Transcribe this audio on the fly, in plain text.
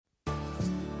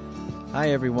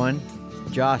Hi everyone,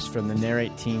 Josh from the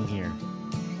Narrate team here.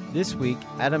 This week,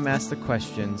 Adam asked the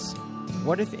questions,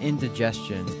 what if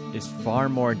indigestion is far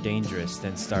more dangerous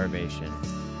than starvation?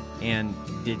 And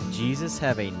did Jesus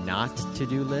have a not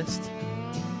to-do list?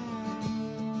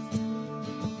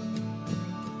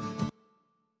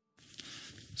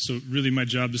 So really my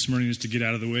job this morning is to get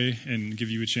out of the way and give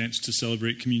you a chance to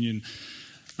celebrate communion.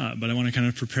 But I want to kind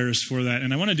of prepare us for that.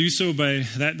 And I want to do so by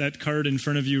that card in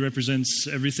front of you represents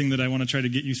everything that I want to try to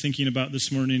get you thinking about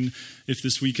this morning. If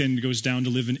this weekend goes down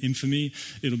to live in infamy,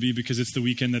 it'll be because it's the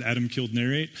weekend that Adam killed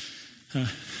Narrate.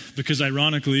 Because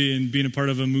ironically, in being a part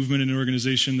of a movement and an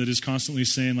organization that is constantly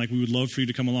saying, like, we would love for you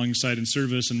to come alongside and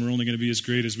serve us, and we're only going to be as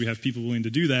great as we have people willing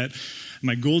to do that,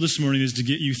 my goal this morning is to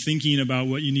get you thinking about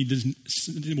what you need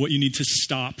to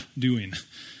stop doing.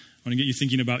 I want to get you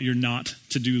thinking about your not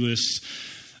to-do lists.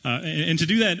 And to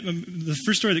do that, the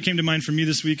first story that came to mind for me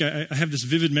this week, I have this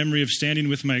vivid memory of standing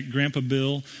with my grandpa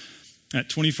Bill at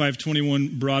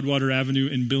 2521 Broadwater Avenue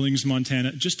in Billings,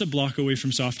 Montana, just a block away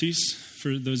from Softies,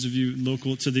 for those of you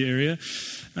local to the area.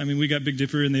 I mean, we got Big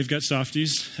Dipper and they've got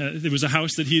Softies. There was a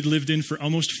house that he had lived in for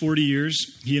almost 40 years.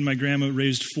 He and my grandma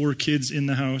raised 4 kids in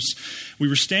the house. We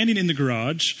were standing in the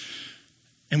garage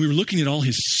and we were looking at all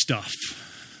his stuff.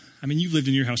 I mean, you've lived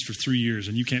in your house for 3 years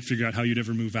and you can't figure out how you'd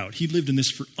ever move out. He lived in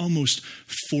this for almost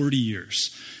 40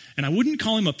 years. And I wouldn't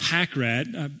call him a pack rat,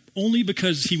 only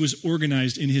because he was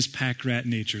organized in his pack rat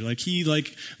nature. Like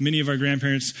many of our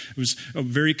grandparents, was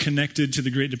very connected to the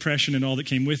Great Depression and all that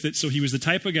came with it. So he was the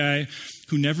type of guy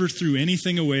who never threw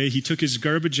anything away. He took his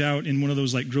garbage out in one of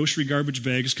those like grocery garbage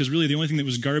bags, because really the only thing that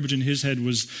was garbage in his head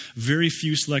was very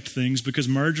few select things, because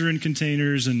margarine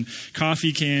containers and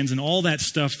coffee cans and all that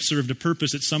stuff served a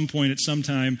purpose at some point, at some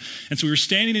time. And so we were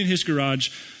standing in his garage,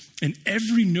 and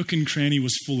every nook and cranny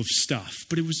was full of stuff,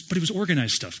 but it was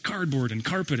organized stuff, cardboard and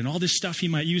carpet and all this stuff he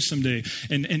might use someday.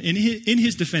 And in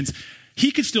his defense,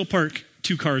 he could still park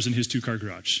 2 cars in his 2-car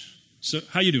garage. So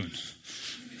how you doing?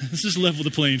 Let's just level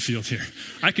the playing field here.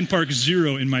 I can park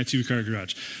 0 in my 2-car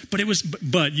garage.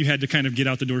 But you had to kind of get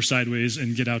out the door sideways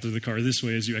and get out of the car this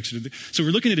way as you exited. So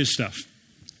we're looking at his stuff.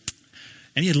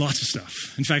 And he had lots of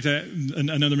stuff. In fact,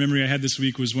 another memory I had this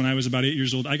week was when I was about 8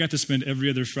 years old. I got to spend every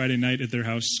other Friday night at their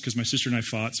house because my sister and I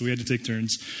fought, so we had to take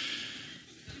turns.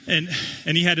 And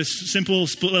he had a simple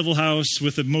split-level house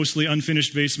with a mostly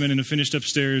unfinished basement and a finished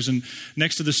upstairs. And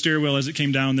next to the stairwell as it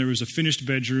came down, there was a finished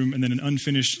bedroom and then an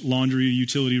unfinished laundry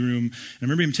utility room. And I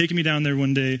remember him taking me down there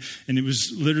one day, and it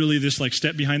was literally this like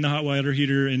step behind the hot water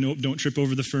heater and don't trip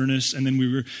over the furnace. And then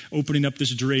we were opening up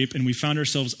this drape, and we found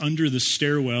ourselves under the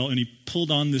stairwell, and he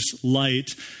pulled on this light,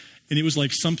 and it was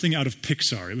like something out of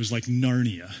Pixar. It was like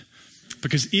Narnia.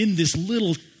 Because in this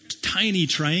little tiny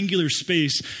triangular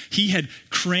space, he had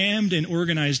crammed and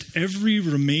organized every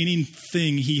remaining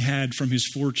thing he had from his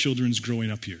 4 children's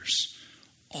growing up years.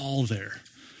 All there.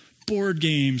 Board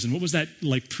games, and what was that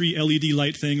like pre-LED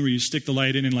light thing where you stick the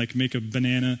light in and like make a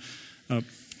banana?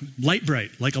 Light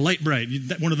Bright, like a Light Bright.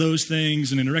 One of those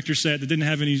things, and an erector set that didn't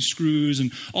have any screws,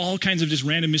 and all kinds of just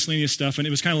random miscellaneous stuff. And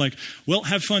it was kind of like, well,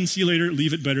 have fun, see you later,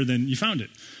 leave it better than you found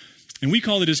it. And we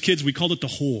called it as kids, we called it the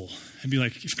hole. And be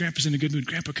like, if Grandpa's in a good mood,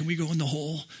 Grandpa, can we go in the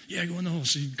hole? Yeah, go in the hole.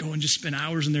 So you'd go and just spend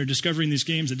hours in there discovering these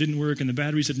games that didn't work and the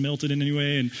batteries had melted in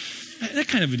anyway, and that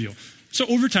kind of a deal. So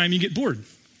over time, you get bored.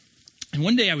 And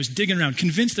one day I was digging around,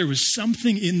 convinced there was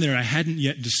something in there I hadn't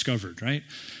yet discovered, right?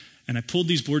 And I pulled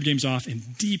these board games off,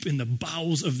 and deep in the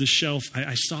bowels of the shelf,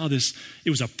 I saw this.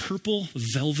 It was a purple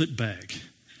velvet bag.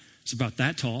 It's about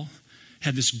that tall.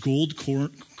 Had this gold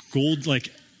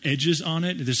like edges on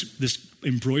it, this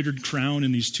embroidered crown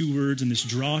and these 2 words and this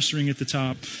drawstring at the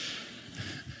top.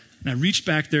 And I reached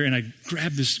back there and I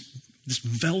grabbed this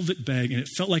velvet bag, and it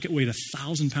felt like it weighed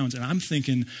 1,000 pounds. And I'm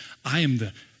thinking, I am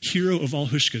the hero of all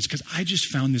Hushkas because I just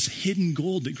found this hidden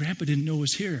gold that Grandpa didn't know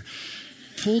was here.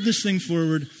 Pulled this thing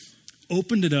forward,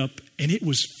 opened it up, and it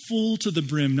was full to the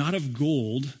brim, not of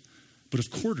gold, but of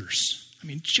quarters. I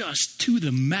mean, just to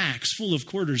the max, full of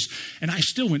quarters. And I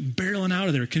still went barreling out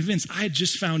of there, convinced I had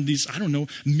just found these,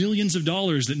 millions of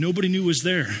dollars that nobody knew was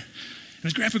there. And I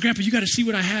was, Grandpa, you got to see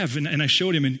what I have. And I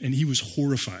showed him, and he was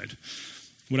horrified.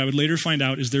 What I would later find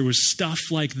out is there was stuff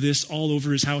like this all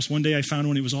over his house. One day I found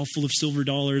one, it was all full of silver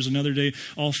dollars. Another day,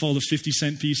 all full of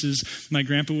 50-cent pieces. My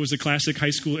grandpa was a classic high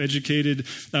school educated,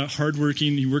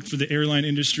 hardworking. He worked for the airline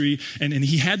industry. And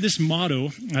he had this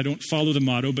motto. I don't follow the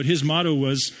motto, but his motto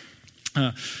was,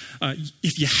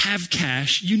 if you have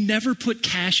cash, you never put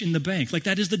cash in the bank. Like,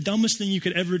 that is the dumbest thing you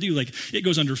could ever do. Like, it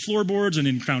goes under floorboards and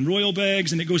in Crown Royal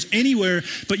bags, and it goes anywhere,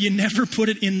 but you never put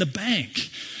it in the bank.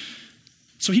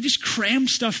 So he just crammed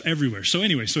stuff everywhere. So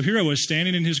anyway, so here I was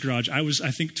standing in his garage. I was,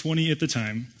 I think, 20 at the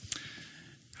time.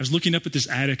 I was looking up at this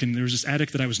attic, and there was this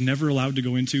attic that I was never allowed to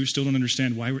go into. Still don't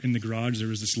understand why we're in the garage. There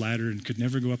was this ladder and could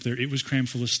never go up there. It was crammed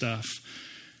full of stuff.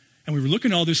 And we were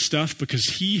looking at all this stuff because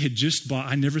he had just bought,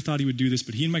 I never thought he would do this,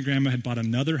 but he and my grandma had bought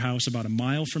another house about a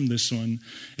mile from this one.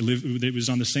 It was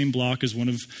on the same block as one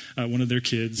of their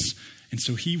kids. And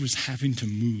so he was having to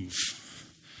move.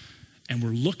 And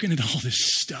we're looking at all this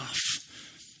stuff.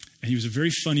 And he was a very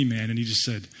funny man, and he just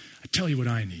said, I tell you what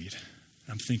I need.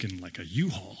 I'm thinking like a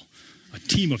U-Haul, a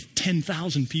team of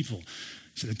 10,000 people.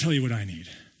 He said, I tell you what I need.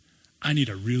 I need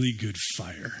a really good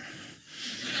fire.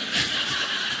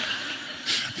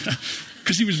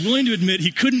 Because he was willing to admit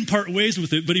he couldn't part ways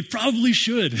with it, but he probably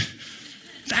should.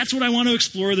 That's what I want to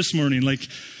explore this morning. Like,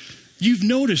 you've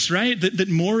noticed, right, that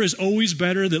more is always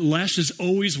better, that less is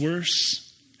always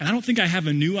worse. And I don't think I have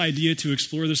a new idea to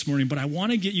explore this morning, but I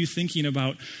want to get you thinking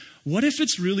about, what if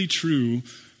it's really true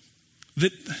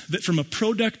that from a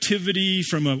productivity,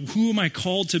 from a who am I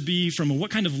called to be, from a what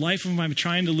kind of life am I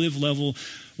trying to live level,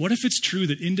 what if it's true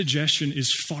that indigestion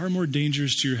is far more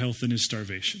dangerous to your health than is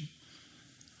starvation?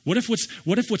 What if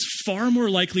what's far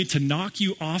more likely to knock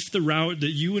you off the route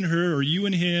that you and her, or you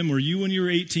and him, or you when you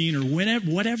were 18, or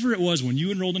whatever it was when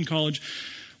you enrolled in college,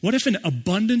 what if an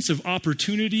abundance of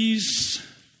opportunities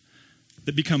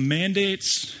that become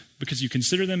mandates because you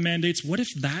consider them mandates, what if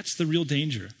that's the real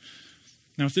danger?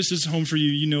 Now, if this is home for you,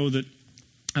 you know that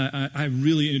I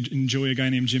really enjoy a guy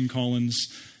named Jim Collins.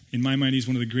 In my mind, he's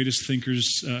one of the greatest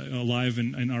thinkers alive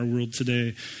in our world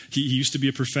today. He used to be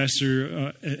a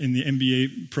professor in the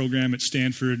MBA program at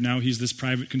Stanford. Now he's this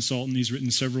private consultant. He's written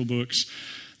several books.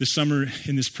 This summer,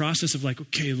 in this process of like,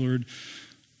 okay, Lord,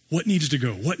 what needs to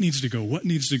go? What needs to go? What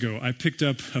needs to go? I picked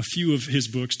up a few of his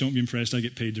books. Don't be impressed. I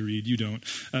get paid to read. You don't.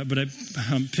 But I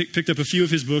picked up a few of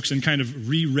his books and kind of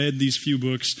reread these few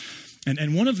books.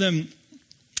 And one of them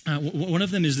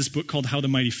is this book called How the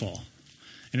Mighty Fall.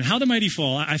 And in How the Mighty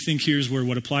Fall, I think here's where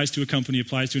what applies to a company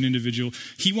applies to an individual.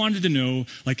 He wanted to know,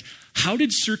 like, how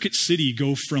did Circuit City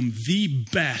go from the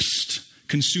best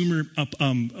consumer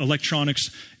electronics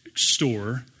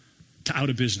store to out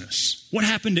of business? What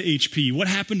happened to HP? What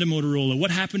happened to Motorola?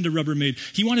 What happened to Rubbermaid?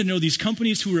 He wanted to know these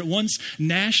companies who were at once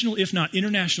national, if not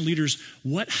international leaders,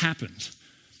 what happened?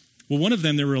 Well, one of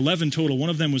them, there were 11 total. One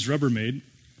of them was Rubbermaid.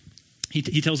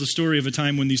 He tells a story of a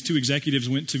time when these two executives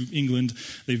went to England.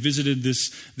 They visited this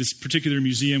particular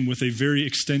museum with a very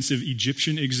extensive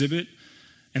Egyptian exhibit.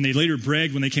 And they later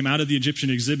bragged when they came out of the Egyptian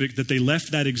exhibit that they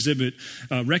left that exhibit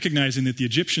recognizing that the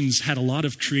Egyptians had a lot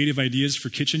of creative ideas for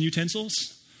kitchen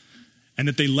utensils. And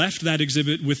that they left that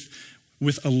exhibit with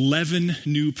 11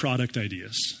 new product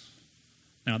ideas.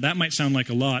 Now, that might sound like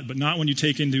a lot, but not when you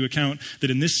take into account that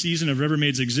in this season of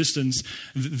Rubbermaid's existence,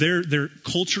 their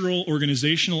cultural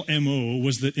organizational MO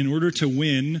was that in order to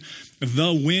win,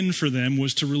 the win for them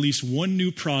was to release one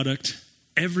new product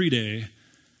every day,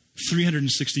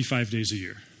 365 days a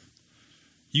year.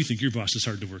 You think your boss is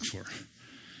hard to work for.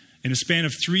 In a span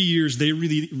of 3 years, they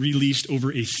released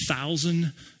over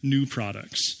 1,000 new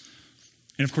products.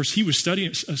 And of course, he was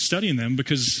studying them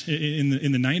because in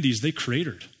the 90s, they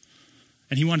cratered.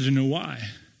 And he wanted to know why.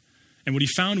 And what he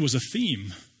found was a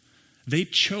theme. They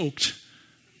choked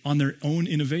on their own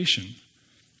innovation.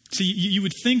 See, you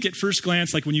would think at first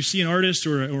glance, like when you see an artist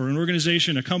or an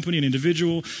organization, a company, an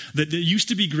individual, that used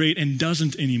to be great and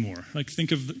doesn't anymore. Like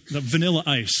think of the Vanilla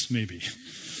Ice, maybe.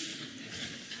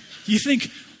 You think,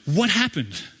 what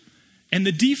happened? And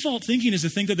the default thinking is to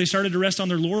think that they started to rest on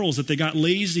their laurels, that they got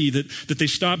lazy, that they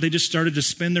stopped, they just started to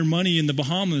spend their money in the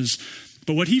Bahamas.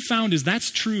 But what he found is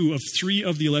that's true of 3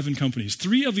 of the 11 companies.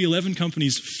 3 of the 11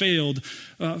 companies failed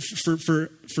for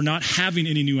not having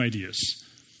any new ideas.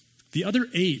 The other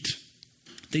 8,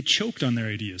 they choked on their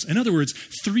ideas. In other words,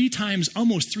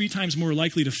 almost 3 times more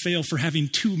likely to fail for having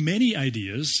too many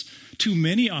ideas, too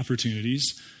many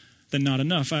opportunities, than not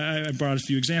enough. I brought a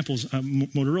few examples.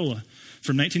 Motorola,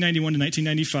 from 1991 to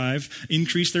 1995,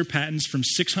 increased their patents from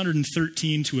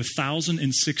 613 to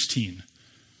 1,016.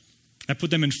 That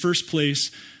put them in first place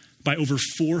by over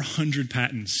 400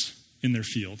 patents in their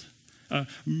field.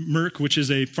 Merck, which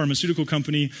is a pharmaceutical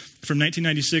company, from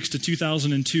 1996 to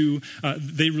 2002,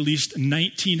 they released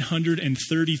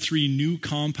 1,933 new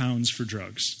compounds for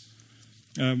drugs.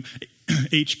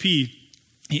 HP,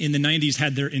 in the 90s,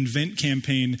 had their Invent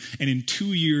campaign, and in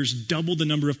 2 years, doubled the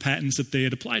number of patents that they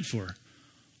had applied for.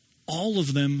 All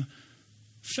of them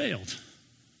failed,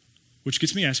 which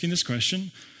gets me asking this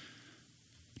question.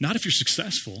 Not if you're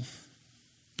successful,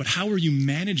 but how are you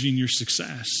managing your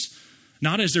success?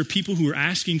 Not as they're people who are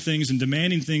asking things and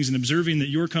demanding things and observing that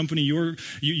your company,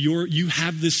 you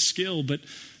have this skill, but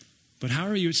how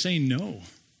are you at saying no?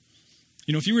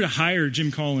 You know, if you were to hire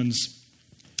Jim Collins,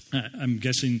 I'm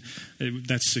guessing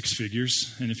that's 6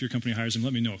 figures. And if your company hires him,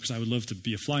 let me know, because I would love to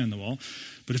be a fly on the wall.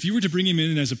 But if you were to bring him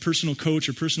in as a personal coach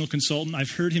or personal consultant,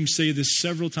 I've heard him say this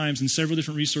several times in several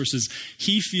different resources.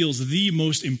 He feels the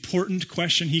most important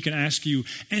question he can ask you,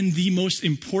 and the most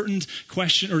important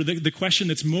question, or the question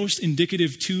that's most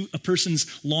indicative to a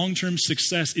person's long-term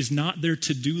success, is not their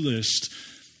to-do list.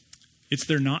 It's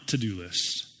their not to-do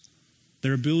list.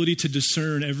 Their ability to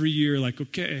discern every year, like,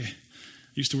 okay,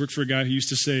 I used to work for a guy who used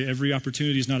to say, every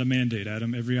opportunity is not a mandate,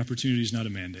 Adam. Every opportunity is not a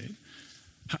mandate.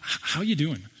 How are you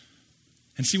doing?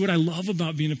 And see, what I love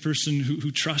about being a person who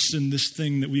trusts in this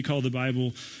thing that we call the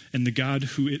Bible and the God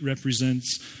who it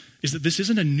represents is that this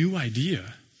isn't a new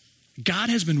idea. God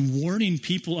has been warning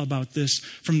people about this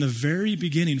from the very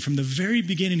beginning. From the very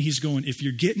beginning, he's going, if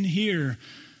you're getting here,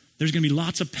 there's going to be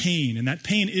lots of pain. And that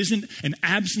pain isn't an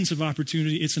absence of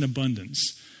opportunity, it's an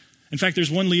abundance. In fact,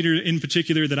 there's one leader in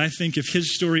particular that I think if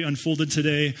his story unfolded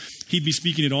today, he'd be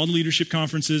speaking at all the leadership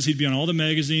conferences, he'd be on all the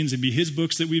magazines, it'd be his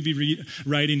books that we'd be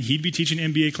writing, he'd be teaching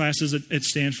MBA classes at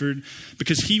Stanford,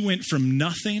 because he went from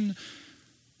nothing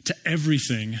to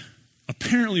everything,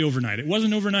 apparently overnight. It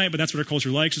wasn't overnight, but that's what our culture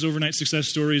likes, is overnight success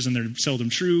stories, and they're seldom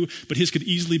true, but his could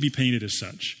easily be painted as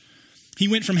such. He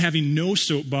went from having no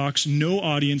soapbox, no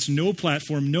audience, no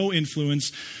platform, no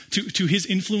influence, to his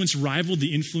influence rivaled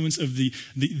the influence of the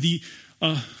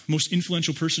most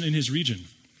influential person in his region.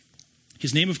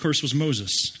 His name, of course, was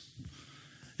Moses.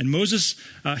 And Moses,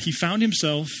 he found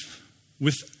himself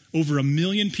with over 1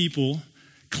 million people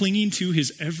clinging to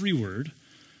his every word.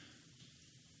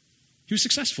 He was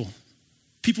successful.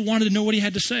 People wanted to know what he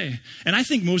had to say. And I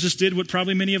think Moses did what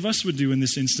probably many of us would do in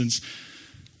this instance.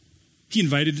 He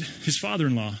invited his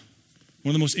father-in-law, one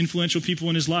of the most influential people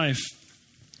in his life.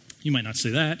 You might not say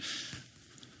that.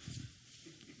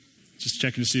 Just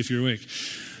checking to see if you're awake.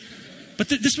 But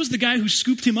this was the guy who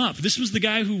scooped him up. This was the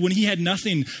guy who, when he had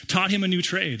nothing, taught him a new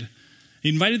trade. He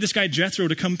invited this guy Jethro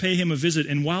to come pay him a visit.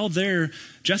 And while there,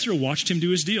 Jethro watched him do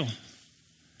his deal.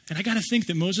 And I got to think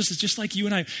that Moses is just like you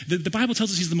and I. The Bible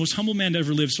tells us he's the most humble man to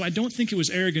ever live. So I don't think it was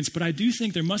arrogance, but I do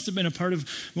think there must have been a part of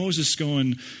Moses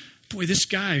going, boy, this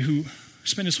guy who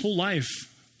spent his whole life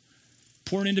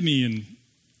pouring into me and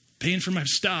paying for my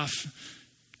stuff,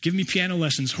 giving me piano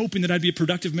lessons, hoping that I'd be a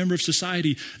productive member of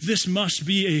society, this must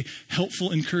be a helpful,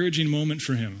 encouraging moment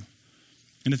for him.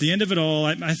 And at the end of it all,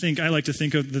 I like to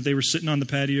think of that they were sitting on the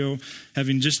patio,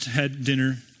 having just had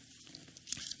dinner,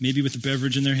 maybe with a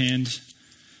beverage in their hand.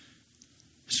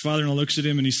 His father-in-law looks at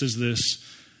him and he says this,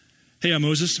 hey,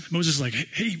 Moses. Moses is like,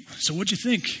 hey, so what'd you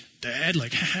think, Dad?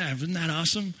 Like, isn't that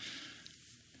awesome?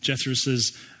 Jethro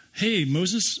says, hey,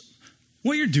 Moses,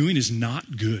 what you're doing is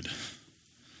not good.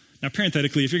 Now,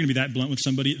 parenthetically, if you're going to be that blunt with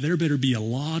somebody, there better be a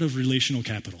lot of relational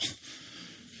capital.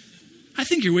 I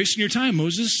think you're wasting your time,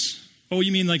 Moses. Oh,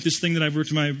 you mean like this thing that I've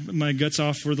worked my guts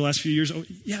off for the last few years? Oh,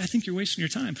 yeah, I think you're wasting your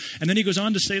time. And then he goes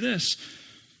on to say this,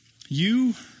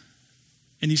 you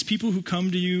and these people who come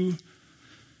to you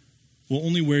will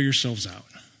only wear yourselves out.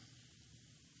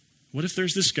 What if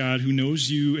there's this God who knows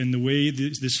you and the way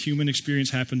this human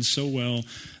experience happens so well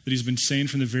that he's been saying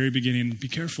from the very beginning, be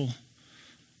careful,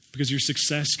 because your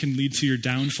success can lead to your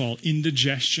downfall.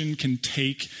 Indigestion can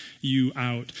take you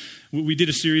out. We did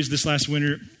a series this last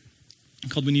winter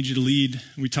called We Need You to Lead.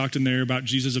 We talked in there about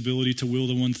Jesus' ability to will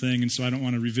the one thing, and so I don't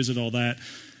want to revisit all that.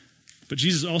 But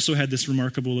Jesus also had this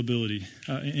remarkable ability.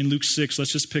 In Luke 6,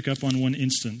 let's just pick up on one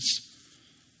instance.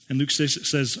 And Luke 6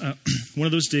 says, one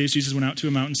of those days, Jesus went out to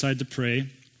a mountainside to pray, and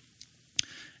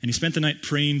he spent the night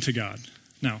praying to God.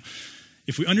 Now,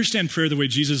 if we understand prayer the way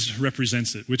Jesus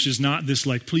represents it, which is not this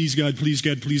like, please God, please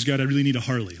God, please God, I really need a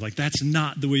Harley. Like, that's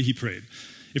not the way he prayed.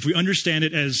 If we understand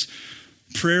it as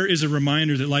prayer is a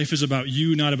reminder that life is about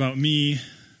you, not about me,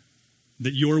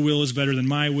 that your will is better than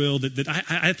my will, that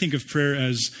I think of prayer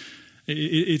as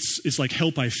it's like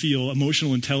help I feel,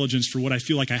 emotional intelligence for what I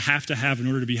feel like I have to have in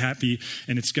order to be happy.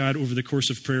 And it's God over the course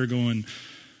of prayer going,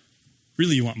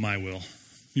 really, you want my will?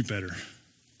 You better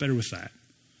with that.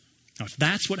 Now, if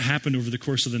that's what happened over the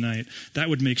course of the night, that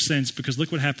would make sense, because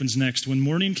look what happens next. When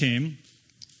morning came,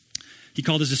 he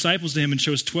called his disciples to him and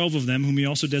chose 12 of them, whom he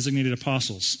also designated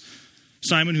apostles.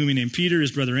 Simon, whom he named Peter,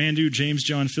 his brother Andrew, James,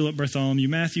 John, Philip, Bartholomew,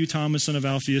 Matthew, Thomas, son of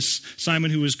Alphaeus,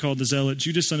 Simon, who was called the Zealot,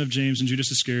 Judas, son of James, and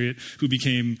Judas Iscariot, who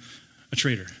became a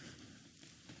traitor.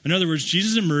 In other words,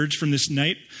 Jesus emerged from this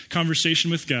night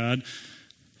conversation with God,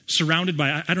 surrounded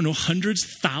by, hundreds,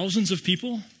 thousands of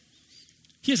people.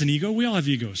 He has an ego. We all have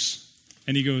egos.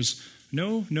 And he goes,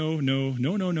 No, no, no,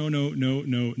 no, no, no, no, no,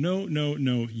 no, no, no,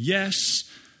 no, yes.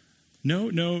 No,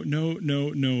 no, no, no,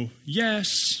 no,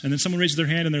 yes. And then someone raises their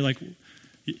hand and they're like,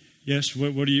 yes,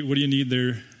 what do you need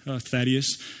there,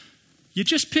 Thaddeus? You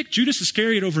just picked Judas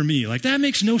Iscariot over me. Like, that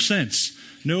makes no sense.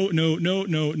 No, no, no,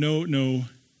 no, no, no,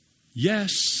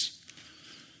 yes.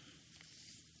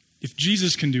 If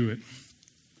Jesus can do it,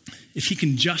 if he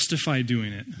can justify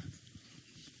doing it,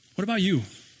 what about you?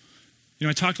 You know,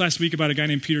 I talked last week about a guy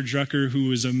named Peter Drucker who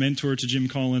was a mentor to Jim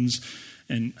Collins,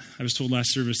 and I was told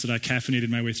last service that I caffeinated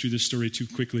my way through this story too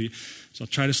quickly, so I'll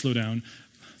try to slow down.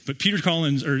 But Jim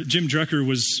Drucker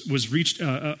was reached.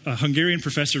 A Hungarian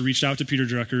professor reached out to Peter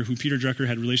Drucker, who Peter Drucker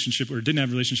had didn't have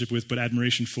a relationship with, but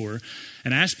admiration for,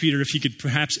 and asked Peter if he could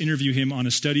perhaps interview him on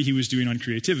a study he was doing on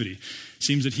creativity. It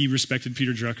seems that he respected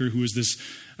Peter Drucker, who was this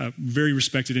very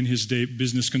respected in his day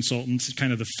business consultant,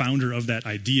 kind of the founder of that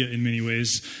idea in many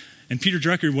ways. And Peter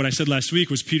Drucker, what I said last week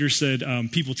was Peter said,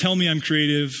 "People tell me I'm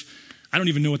creative. I don't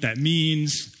even know what that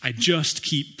means. I just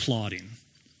keep plodding."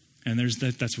 And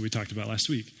that's what we talked about last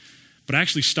week. But I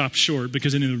actually stopped short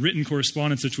because in the written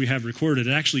correspondence that we have recorded,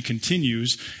 it actually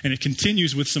continues, and it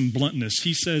continues with some bluntness.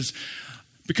 He says,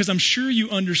 "Because I'm sure you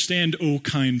understand, O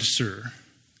kind sir,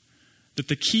 that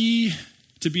the key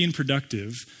to being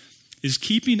productive is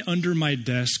keeping under my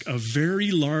desk a very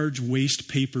large waste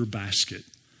paper basket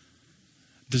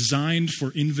designed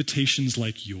for invitations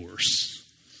like yours."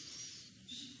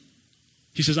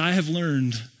 He says, "I have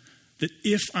learned that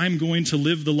if I'm going to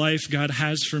live the life God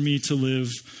has for me to live,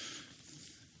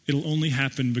 it'll only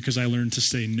happen because I learned to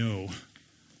say no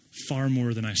far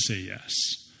more than I say yes."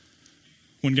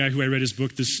 One guy who I read his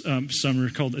book this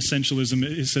summer called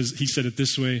Essentialism, he said it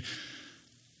this way: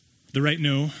 the right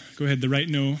no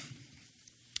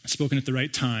spoken at the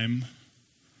right time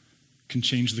can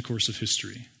change the course of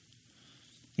history.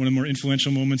 One of the more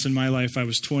influential moments in my life, I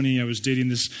was 20. I was dating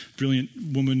this brilliant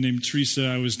woman named Teresa.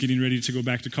 I was getting ready to go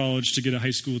back to college to get a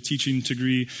high school teaching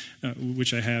degree,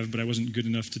 which I have, but I wasn't good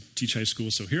enough to teach high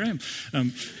school, so here I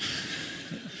am.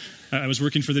 I was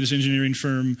working for this engineering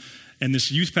firm, and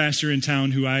this youth pastor in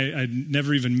town who I'd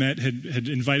never even met had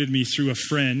invited me through a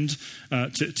friend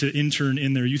to intern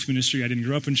in their youth ministry. I didn't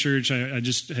grow up in church. I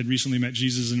just had recently met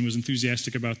Jesus and was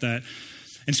enthusiastic about that.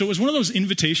 And so it was one of those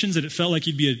invitations that it felt like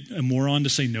you'd be a moron to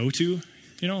say no to.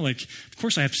 You know, like, of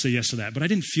course I have to say yes to that, but I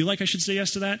didn't feel like I should say yes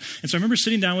to that. And so I remember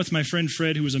sitting down with my friend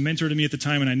Fred, who was a mentor to me at the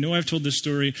time, and I know I've told this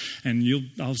story, and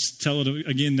I'll tell it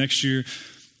again next year.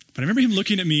 But I remember him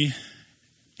looking at me,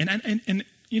 and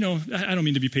you know, I don't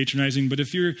mean to be patronizing, but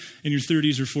if you're in your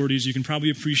 30s or 40s, you can probably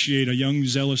appreciate a young,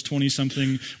 zealous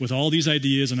 20-something with all these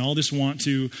ideas and all this want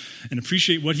to, and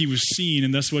appreciate what he was seeing,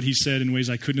 and thus what he said in ways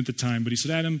I couldn't at the time. But he said,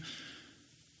 "Adam,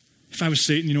 if I was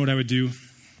Satan, you know what I would do?"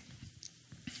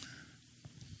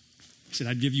 He said,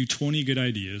 "I'd give you 20 good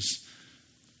ideas,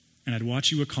 and I'd watch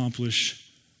you accomplish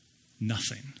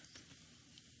nothing.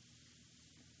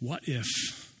 What if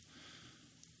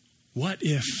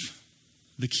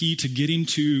the key to getting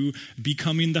to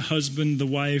becoming the husband, the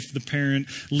wife, the parent,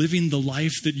 living the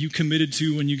life that you committed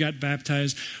to when you got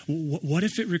baptized, what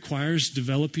if it requires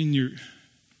developing your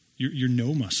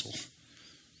no muscle?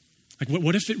 Like,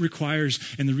 what if it requires,"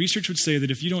 and the research would say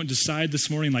that if you don't decide this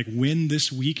morning, like when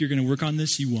this week you're going to work on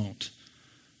this, you won't.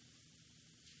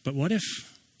 But what if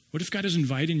God is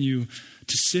inviting you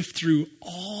to sift through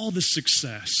all the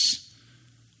success,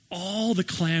 all the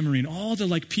clamoring, all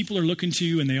the people are looking to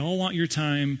you and they all want your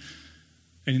time,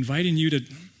 and inviting you to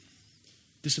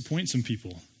disappoint some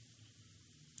people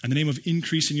in the name of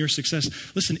increasing your success?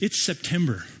 Listen, it's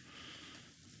September.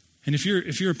 And if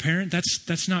you're a parent,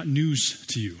 that's not news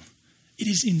to you. It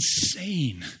is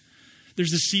insane.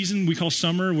 There's this season we call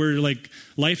summer where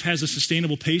life has a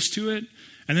sustainable pace to it.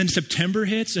 And then September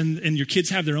hits and your kids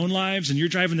have their own lives and you're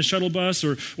driving the shuttle bus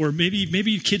or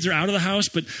maybe kids are out of the house,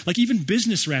 but even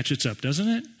business ratchets up, doesn't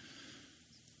it?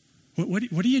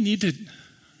 What do you need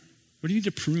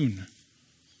to prune?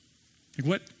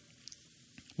 What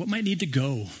might need to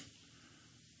go?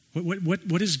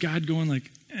 What is God going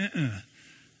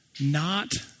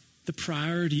not the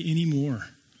priority anymore?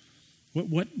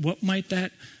 What might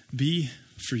that be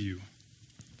for you?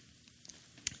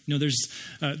 You know, there's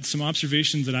some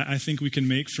observations that I think we can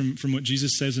make from what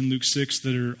Jesus says in Luke 6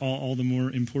 that are all the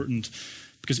more important.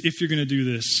 Because if you're going to do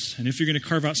this, and if you're going to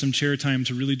carve out some chair time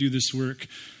to really do this work,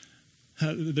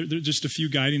 there are just a few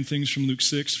guiding things from Luke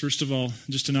 6. First of all,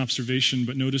 just an observation,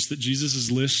 but notice that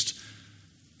Jesus' list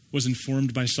was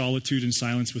informed by solitude and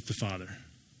silence with the Father.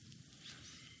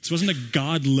 This wasn't a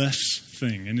godless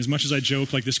thing. And as much as I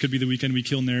joke, this could be the weekend we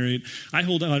kill narrate, I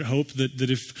hold out hope that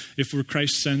if we're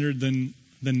Christ-centered, then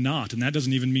than not. And that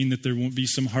doesn't even mean that there won't be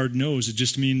some hard no's. It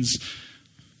just means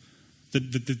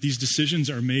that these decisions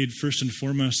are made first and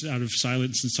foremost out of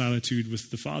silence and solitude with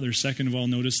the Father. Second of all,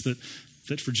 notice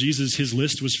that for Jesus, his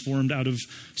list was formed out of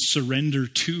surrender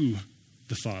to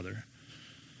the Father.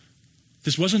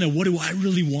 This wasn't a what do I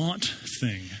really want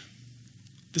thing.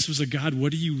 This was a God,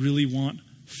 what do you really want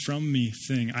from me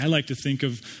thing. I like to think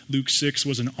of Luke 6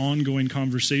 was an ongoing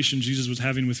conversation Jesus was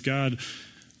having with God,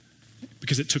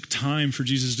 because it took time for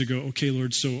Jesus to go, okay,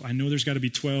 Lord, so I know there's got to be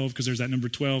 12 because there's that number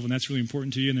 12 and that's really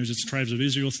important to you, and there's this tribes of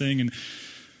Israel thing, and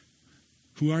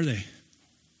who are they?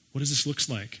 What does this look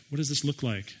like? What does this look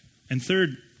like? And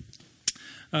third,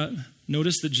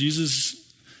 notice that Jesus,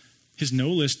 his no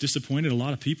list disappointed a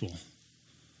lot of people.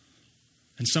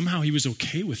 And somehow he was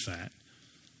okay with that.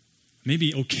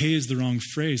 Maybe okay is the wrong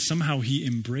phrase. Somehow he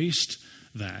embraced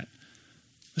that.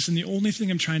 Listen, the only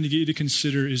thing I'm trying to get you to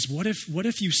consider is what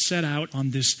if you set out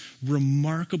on this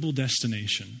remarkable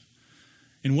destination?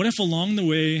 And what if along the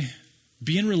way,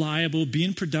 being reliable,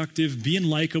 being productive, being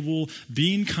likable,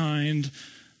 being kind,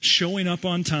 showing up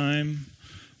on time,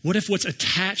 what if what's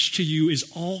attached to you is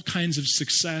all kinds of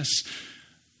success?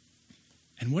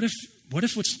 And what if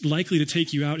what's likely to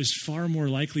take you out is far more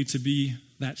likely to be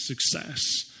that success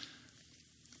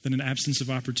than an absence of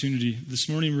opportunity? This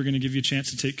morning we're going to give you a chance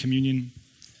to take communion.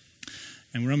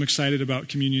 And where I'm excited about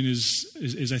communion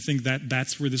is I think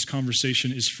that's where this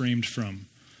conversation is framed from,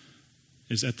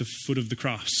 is at the foot of the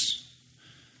cross.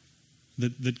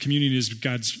 That communion is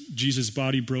Jesus'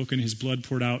 body broken, his blood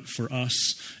poured out for us.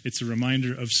 It's a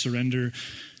reminder of surrender.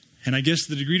 And I guess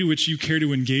the degree to which you care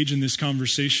to engage in this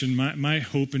conversation, my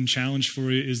hope and challenge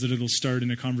for you is that it'll start in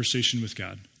a conversation with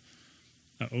God.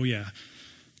 Oh yeah,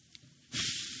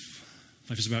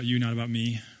 life is about you, not about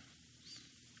me.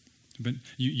 But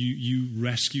you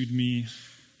rescued me.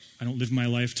 I don't live my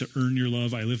life to earn your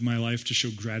love. I live my life to show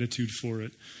gratitude for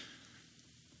it.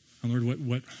 And Lord,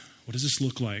 what does this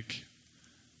look like?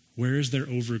 Where is there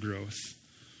overgrowth?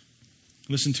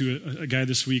 Listen to a guy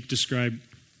this week describe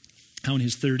how in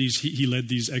his 30s he led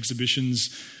these exhibitions.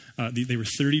 They were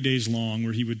 30 days long,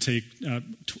 where he would take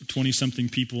 20-something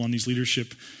people on these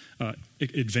leadership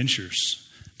adventures.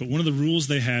 But one of the rules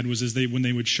they had was when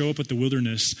they would show up at the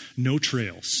wilderness, no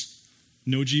trails.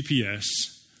 No GPS,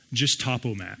 just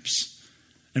topo maps.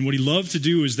 And what he loved to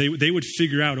do is they would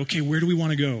figure out, okay, where do we want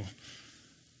to go?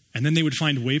 And then they would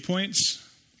find waypoints,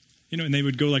 and they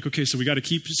would go like, okay, so we got to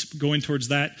keep going towards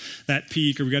that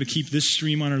peak, or we got to keep this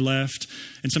stream on our left.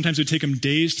 And sometimes it would take them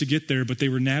days to get there, but they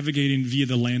were navigating via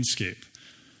the landscape.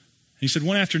 And he said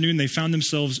one afternoon they found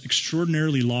themselves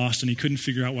extraordinarily lost, and he couldn't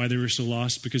figure out why they were so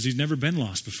lost because he'd never been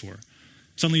lost before.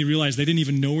 Suddenly he realized they didn't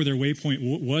even know where their waypoint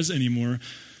was anymore.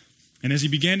 And as he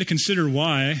began to consider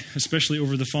why, especially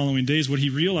over the following days, what he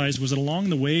realized was that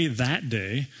along the way that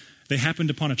day, they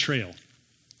happened upon a trail.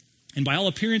 And by all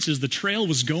appearances, the trail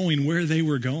was going where they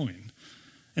were going.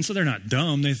 And so they're not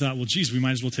dumb. They thought, well, geez, we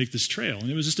might as well take this trail.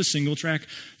 And it was just a single-track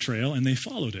trail, and they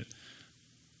followed it.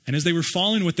 And as they were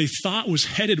following what they thought was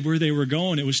headed where they were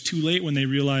going, it was too late when they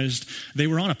realized they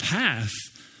were on a path,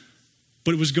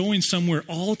 but it was going somewhere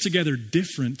altogether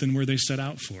different than where they set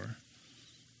out for.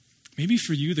 Maybe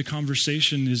for you, the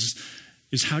conversation is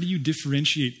how do you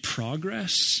differentiate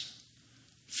progress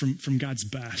from God's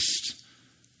best?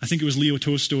 I think it was Leo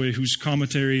Tolstoy whose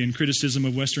commentary and criticism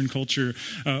of Western culture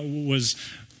was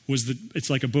that it's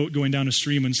like a boat going down a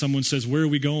stream and someone says, where are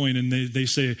we going? And they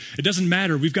say, it doesn't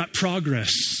matter, we've got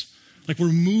progress. Like we're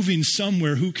moving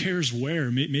somewhere, who cares where?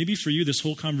 Maybe for you, this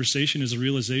whole conversation is a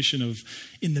realization of,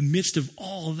 in the midst of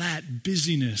all that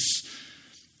busyness,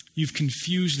 you've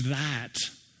confused that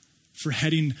for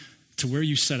heading to where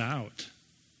you set out,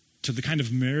 to the kind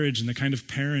of marriage and the kind of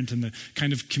parent and the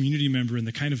kind of community member and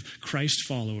the kind of Christ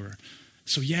follower.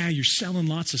 So yeah, you're selling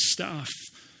lots of stuff,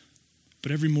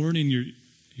 but every morning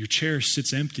your chair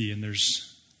sits empty and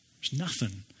there's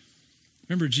nothing.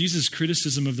 Remember, Jesus'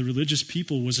 criticism of the religious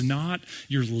people was not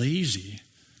you're lazy.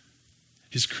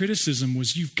 His criticism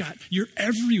was you're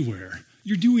everywhere.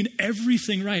 You're doing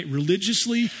everything right.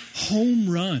 Religiously, home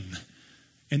run.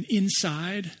 And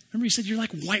inside, remember he said, you're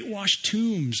like whitewashed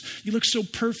tombs. You look so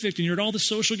perfect, and you're at all the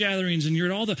social gatherings, and you're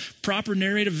at all the proper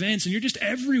narrate events, and you're just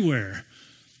everywhere.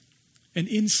 And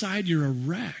inside, you're a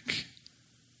wreck.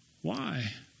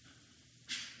 Why?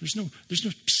 There's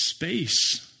no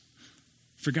space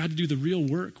for God to do the real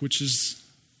work, which is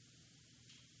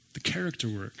the character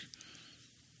work.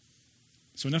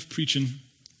 So enough preaching,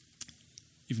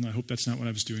 even though I hope that's not what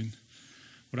I was doing.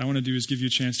 What I want to do is give you a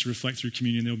chance to reflect through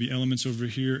communion. There'll be elements over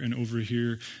here and over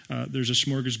here. There's a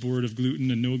smorgasbord of gluten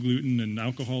and no gluten and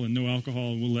alcohol and no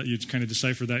alcohol. We'll let you kind of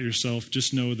decipher that yourself.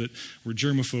 Just know that we're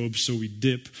germaphobes, so we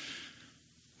dip.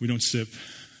 We don't sip.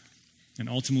 And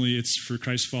ultimately, it's for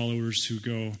Christ followers who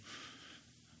go, I'm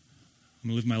going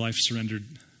to live my life surrendered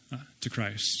to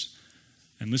Christ.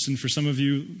 And listen, for some of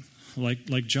you,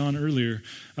 like John earlier,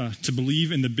 to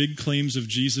believe in the big claims of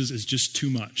Jesus is just too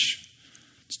much.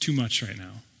 It's too much right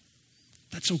now.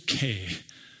 That's okay.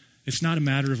 It's not a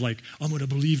matter of like, I'm going to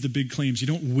believe the big claims. You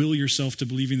don't will yourself to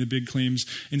believing the big claims.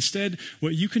 Instead,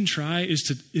 what you can try is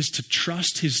to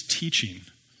trust his teaching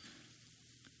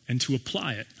and to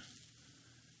apply it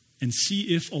and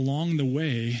see if along the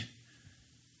way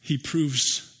he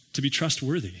proves to be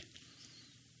trustworthy.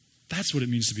 That's what it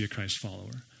means to be a Christ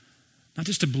follower. Not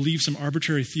just to believe some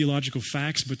arbitrary theological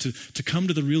facts, but to come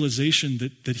to the realization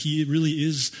that he really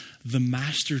is the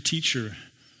master teacher.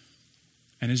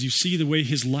 And as you see the way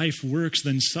his life works,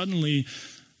 then suddenly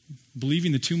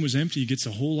believing the tomb was empty gets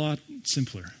a whole lot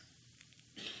simpler.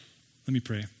 Let me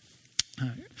pray.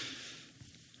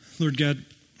 Lord God,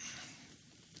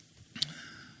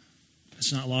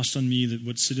 it's not lost on me that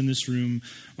what sit in this room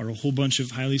are a whole bunch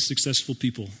of highly successful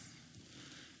people.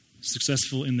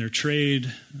 Successful in their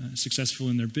trade, successful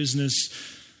in their business,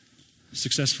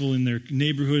 successful in their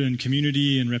neighborhood and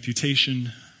community and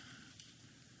reputation.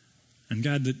 And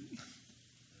God, that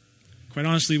quite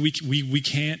honestly, we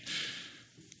can't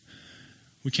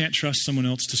trust someone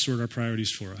else to sort our priorities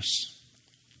for us.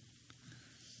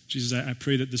 Jesus, I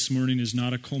pray that this morning is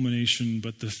not a culmination,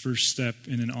 but the first step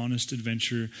in an honest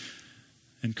adventure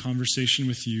and conversation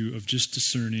with you of just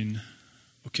discerning,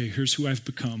 okay, here's who I've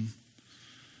become.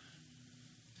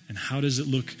 And how does it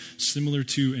look similar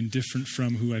to and different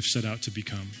from who I've set out to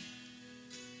become?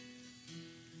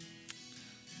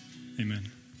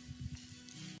 Amen.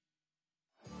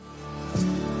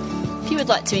 If you would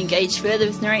like to engage further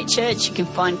with Narrate Church, you can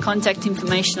find contact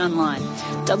information online,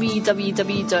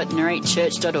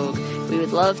 www.narratechurch.org. We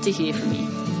would love to hear from you.